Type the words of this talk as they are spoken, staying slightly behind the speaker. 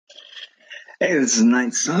Hey, this is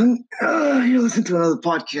Night Sun. You listen to another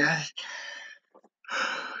podcast.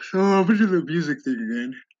 So I'm into the music thing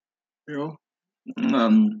again. You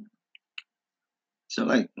know, so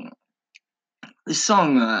like this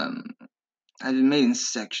song has been made in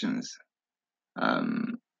sections.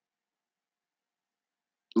 Um,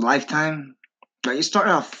 Lifetime. Like you start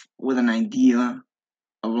off with an idea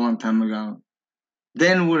of a long time ago,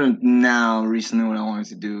 then what now recently what I wanted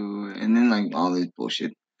to do, and then like all this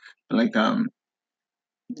bullshit. Like I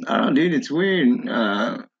don't know, dude. It's weird.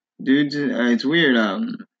 It's weird.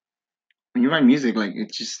 When you write music, like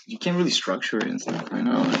it's just you can't really structure it and stuff. You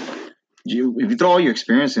know, if you throw all your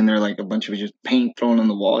experience in there, like a bunch of just paint thrown on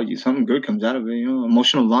the wall, something good comes out of it. You know,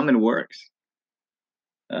 emotional vomit works.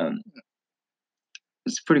 Um,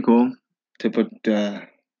 it's pretty cool to put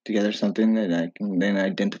together something that I can then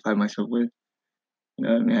identify myself with. You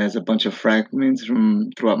know, and it has a bunch of fragments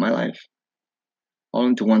from throughout my life, all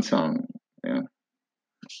into one song. Yeah.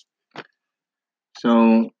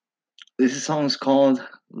 So this song is called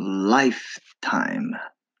Lifetime.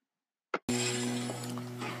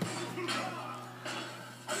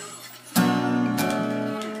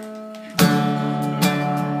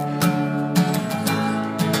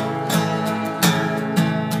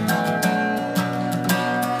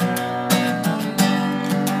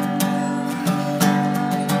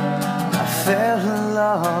 Fell in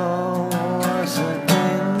love wasn't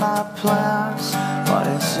in my plans, but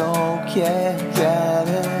it's okay, get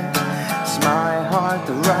it. It's my heart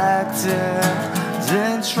directed,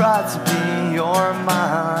 didn't try to be your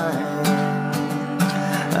mind.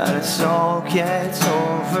 And it's okay, it's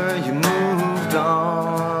over, you moved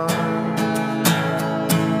on.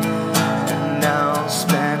 And now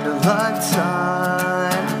spend a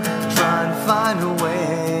lifetime trying to find a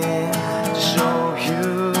way to show you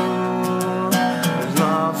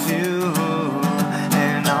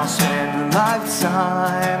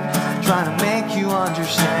lifetime trying to make you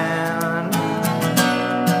understand.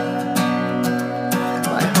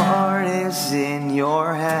 My heart is in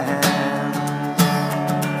your hands.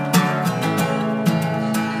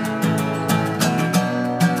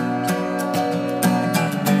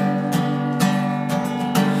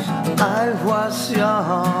 I was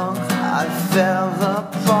young, I fell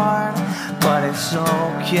apart, but it's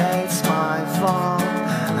okay, it's my fault.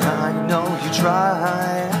 I know you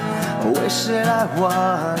tried, I wish that I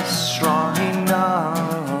was strong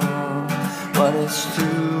enough, but it's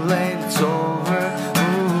too late, it's over,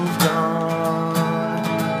 moved on.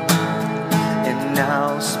 And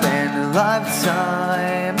now spend a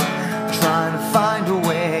lifetime trying to find a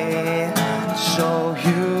way to show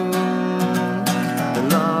you I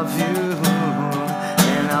love you.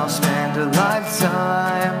 And I'll spend a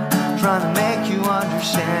lifetime trying to make you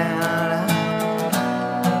understand.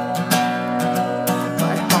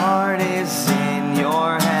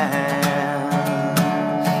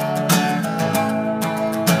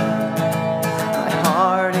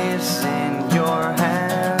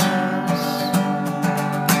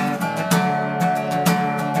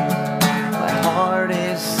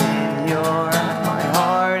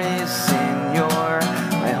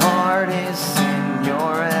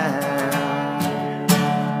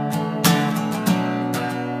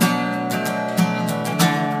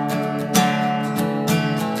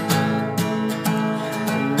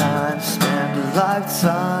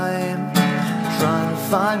 Lifetime trying to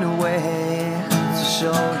find a way to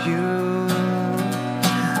show you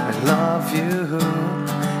I love you.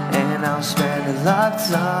 And I'll spend a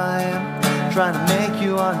lifetime trying to make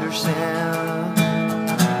you understand.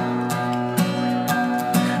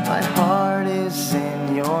 My heart is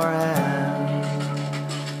in your hands.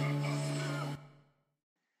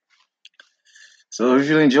 So if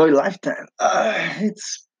you enjoy Lifetime,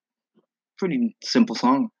 it's pretty simple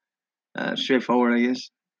song. Straightforward, I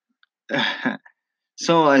guess.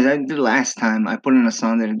 So as I did last time, I put in a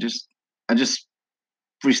song that I just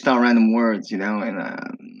freestyle random words, and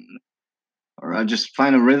or I just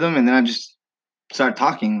find a rhythm and then I just start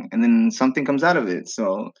talking and then something comes out of it.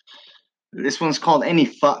 So this one's called Any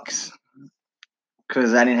Fucks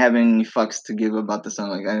because I didn't have any fucks to give about the song.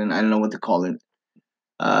 Like I didn't know what to call it.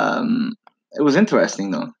 It was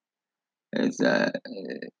interesting though. It's I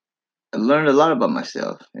learned a lot about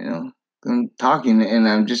myself. I'm talking and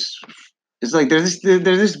I'm just. It's like there's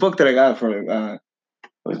this book that I got for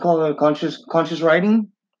what's it called conscious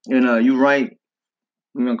writing. You write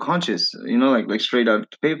conscious. Like straight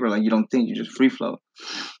out to paper. Like you don't think, you just free flow.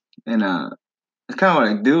 And it's kind of what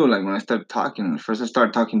I do. Like when I start talking, first I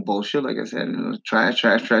start talking bullshit. Like I said, trash,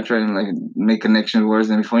 and like make connection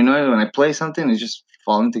words. And before you know it, when I play something, it just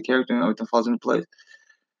falls into character. Everything falls into place.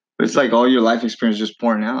 It's like all your life experience just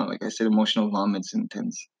pouring out. Like I said, emotional vomits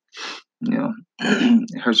intense. You know,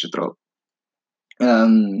 it hurts your throat.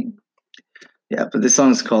 Um, yeah, but this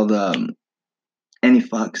song is called "Any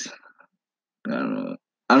Fox." I don't know.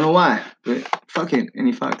 I don't know why, but fuck it,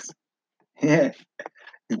 Any Fox. Yeah,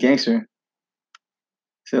 the gangster.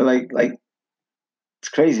 So like it's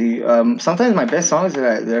crazy. Sometimes my best songs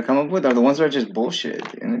that I come up with are the ones that are just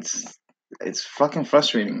bullshit, and it's fucking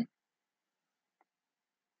frustrating.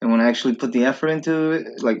 And when I actually put the effort into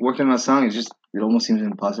it, like working on a song, it almost seems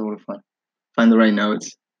impossible to find the right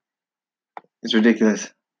notes. It's ridiculous.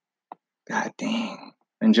 God dang.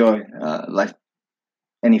 Enjoy life.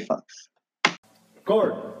 Any Fox.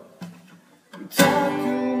 Chord. You talk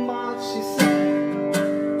too much, she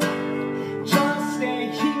said. Just stay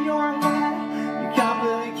in your head. You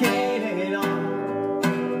complicate it all.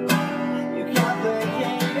 You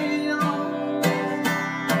complicate it all.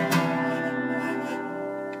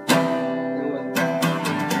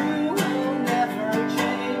 You will never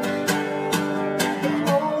change. You'll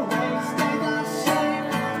always stay the same.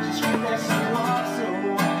 She screamed as she walks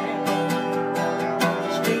away.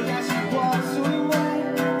 She screamed as she walks away.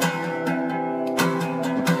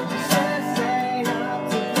 She says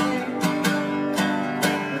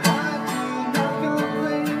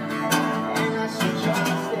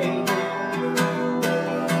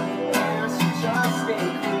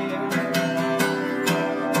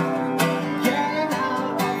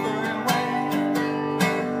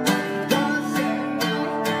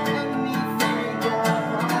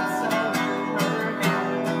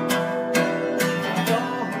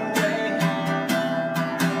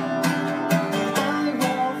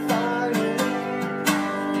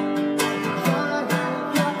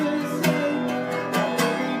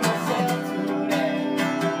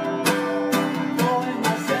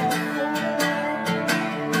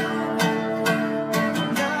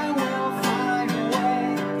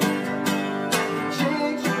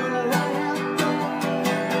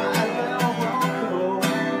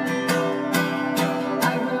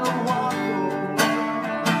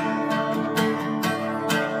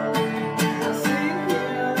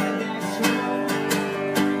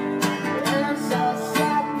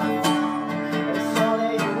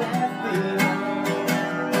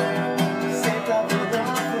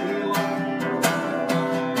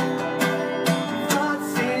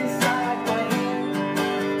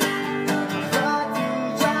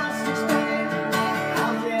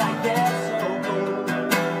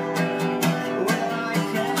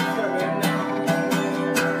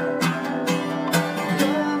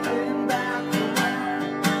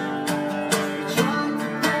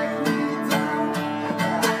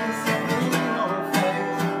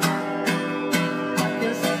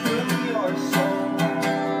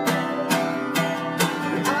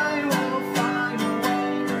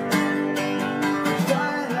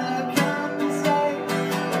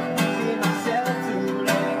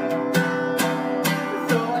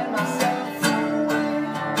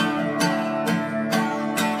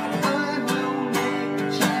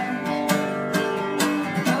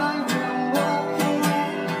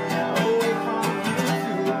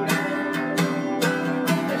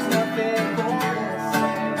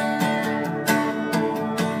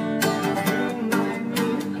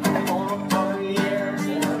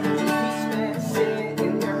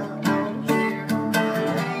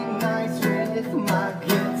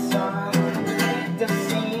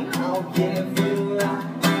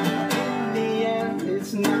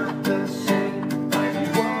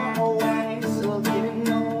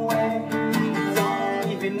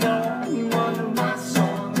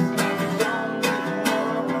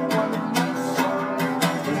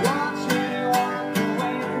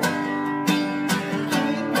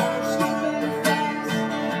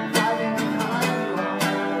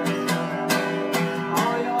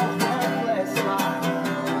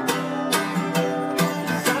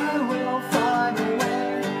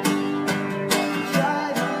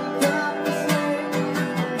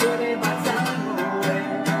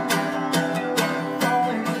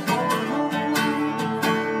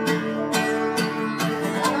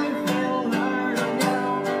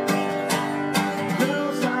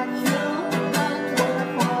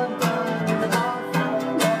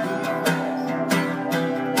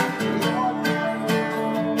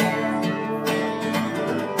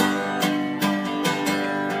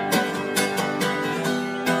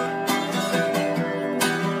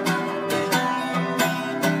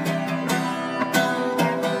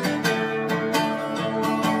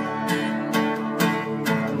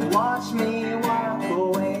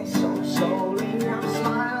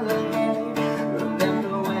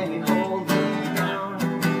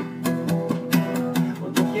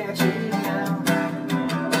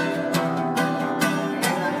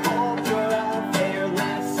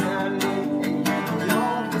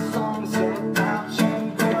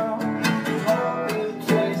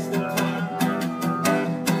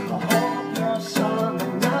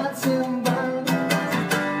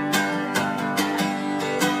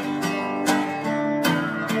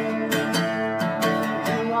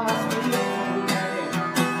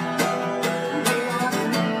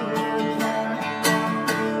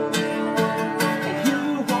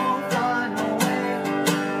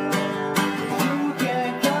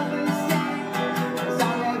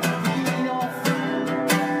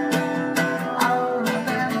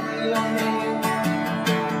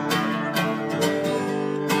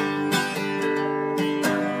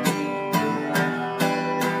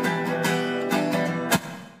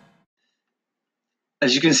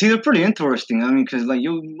as you can see, they're pretty interesting. I mean, because like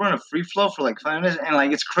you run a free flow for like 5 minutes, and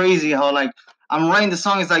like it's crazy how like I'm writing the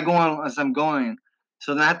song as I'm going.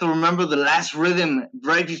 So then I have to remember the last rhythm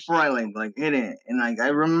right before I like hit it, and like I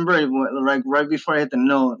remember it like right before I hit the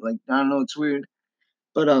note. Like I don't know, it's weird,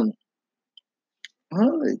 but well,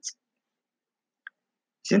 it's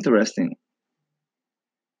interesting.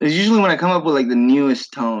 It's usually when I come up with like the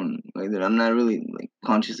newest tone, like that I'm not really like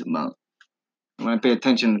conscious about. When I pay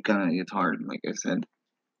attention, it kind of gets hard, like I said.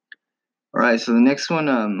 All right, so the next one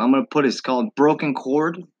I'm gonna put is called Broken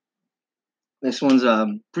Chord. This one's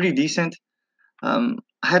pretty decent. I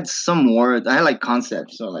had some words. I had like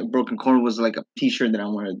concepts. So like Broken Chord was like a T-shirt that I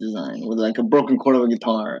wanted to design with like a broken chord of a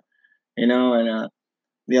guitar, and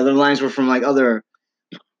the other lines were from like other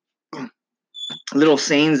little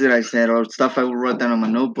sayings that I said or stuff I would write down on my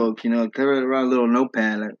notebook. Carry it around a little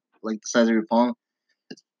notepad like the size of your palm.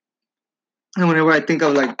 And whenever I think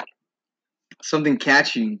of like something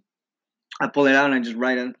catchy, I pull it out and I just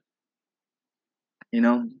write it. You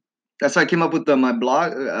know, that's how I came up with my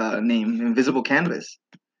blog name, Invisible Canvas.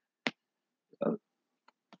 So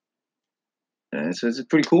it's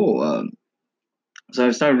pretty cool. So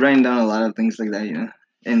I started writing down a lot of things like that,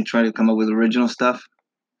 and try to come up with original stuff.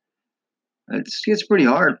 It's pretty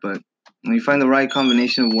hard, but when you find the right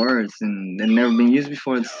combination of words and they've never been used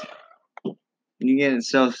before, you get a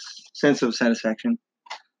sense of satisfaction.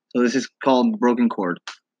 So this is called Broken Chord.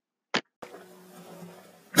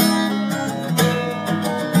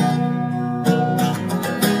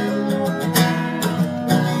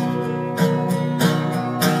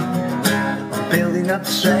 Building up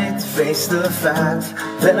strength to face the fact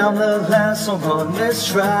that I'm the last one on this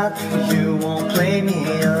track. You won't play me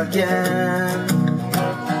again.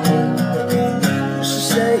 Who's to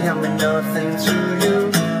say I'm nothing to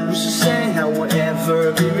you? Who's to say I will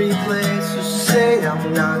ever be replaced? Who's to say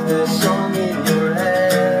I'm not the song in your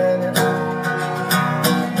head?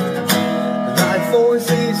 Life always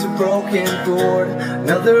leaves a broken chord,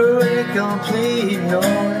 another incomplete note,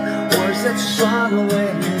 words that you swallow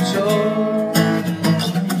when you choke.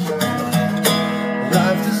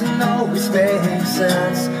 Life doesn't always make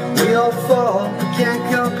sense. We all fall, we can't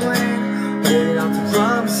complain. Holding on to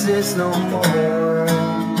promises no more.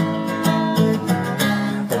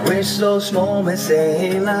 I wish those moments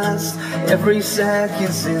they last. Every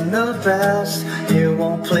second's in the past. You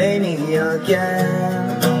won't play me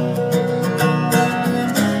again.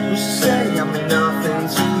 Who's to say I'm nothing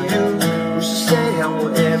to you? Who's to say I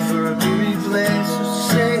will ever be replaced? Who's to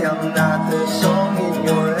say I'm not the song in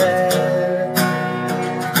your head?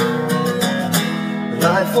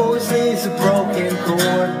 Life always leaves a broken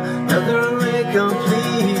chord, another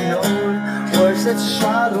incomplete note, words that you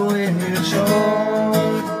swallow when you choke.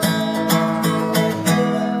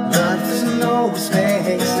 Life doesn't always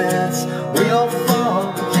make sense. We all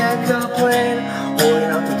fall, we can't complain.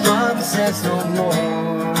 Holding on to promises no more.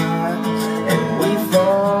 And we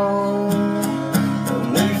fall, and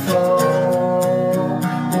we fall.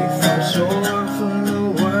 We fall short from the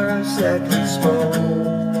words that we spoke.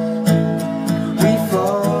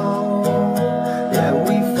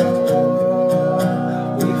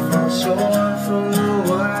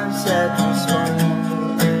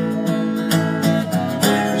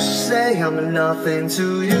 I'm nothing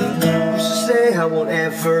to you. Who's to say I won't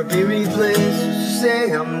ever be replaced? Who's to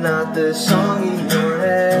say I'm not the song in your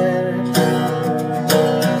head?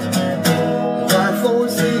 Life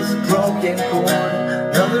always leaves a broken chord,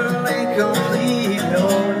 another incomplete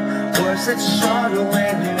note, words that you swallow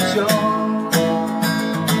when you choke.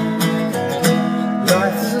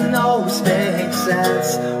 Life doesn't always make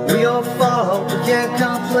sense. We all fall, we can't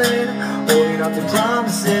complain. Holding on to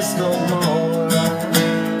promises no more.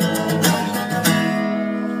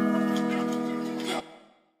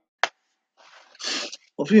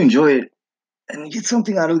 Hope you enjoy it and get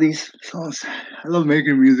something out of these songs. I love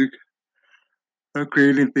making music. I love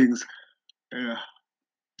creating things. Yeah.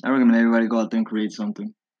 I recommend everybody go out there and create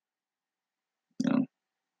something.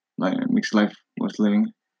 Like it makes life worth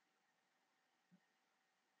living.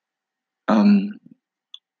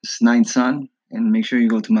 It's Nine Sun, and make sure you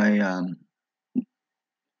go to my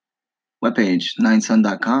webpage,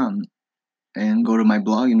 ninesun.com, and go to my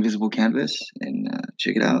blog, Invisible Canvas, and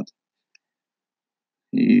check it out.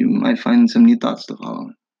 You might find some new thoughts to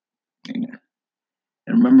follow. And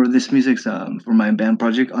remember, this music's for my band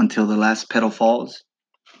project, Until the Last Petal Falls.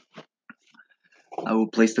 I will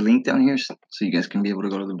place the link down here so you guys can be able to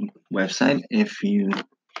go to the website. If you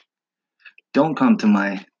don't come to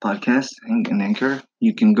my podcast and Anchor,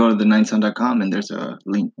 you can go to the ninesun.com and there's a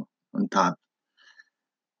link on top.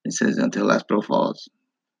 It says Until Last Petal Falls.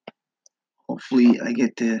 Hopefully I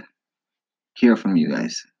get to hear from you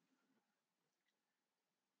guys.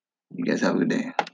 You guys have a good day.